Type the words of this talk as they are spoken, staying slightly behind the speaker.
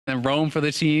then roam for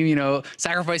the team, you know,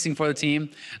 sacrificing for the team,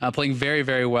 playing very,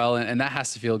 very well, and that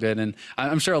has to feel good. And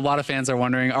I'm sure a lot of fans are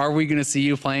wondering, are we going to see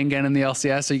you playing again in the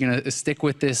LCS? Are you going to stick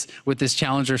with this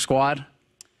challenger squad?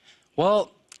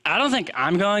 Well, I don't think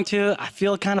I'm going to. I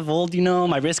feel kind of old, you know.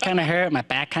 My wrist kind of hurt, my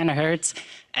back kind of hurts,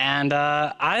 and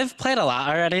I've played a lot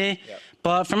already. Yep.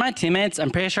 But for my teammates,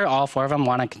 I'm pretty sure all 4 of them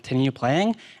want to continue playing.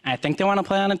 And I think they want to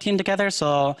play on a team together,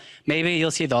 so maybe you'll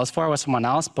see those 4 with someone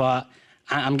else, but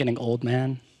I'm getting old,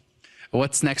 man.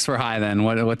 What's next for Hai then?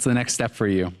 What's the next step for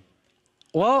you?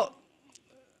 Well,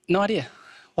 no idea.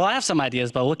 Well, I have some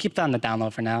ideas, but we'll keep that on the down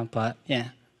low for now, but yeah.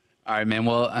 All right, man.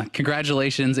 Well,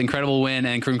 congratulations. Incredible win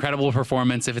and incredible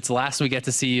performance. If it's the last we get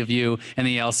to see of you in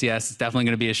the LCS, it's definitely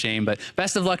going to be a shame. But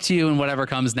best of luck to you in whatever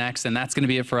comes next. And that's going to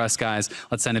be it for us, guys.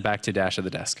 Let's send it back to Dash at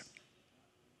the desk.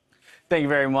 Thank you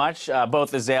very much,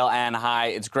 both Azael and Hai.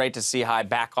 It's great to see Hai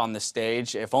back on the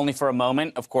stage, if only for a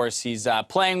moment. Of course, he's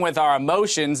playing with our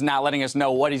emotions, not letting us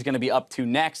know what he's going to be up to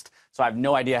next. So I have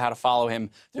no idea how to follow him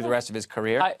through the rest of his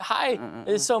career. Hai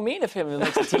is so mean of him. He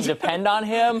makes the team depend on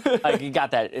him. Like, he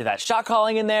got that shot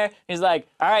calling in there. He's like,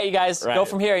 all right, you guys, go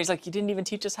from here. He's like, you didn't even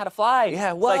teach us how to fly.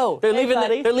 Yeah, whoa. Like,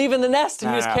 they're leaving the nest,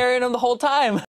 and he was carrying them the whole time.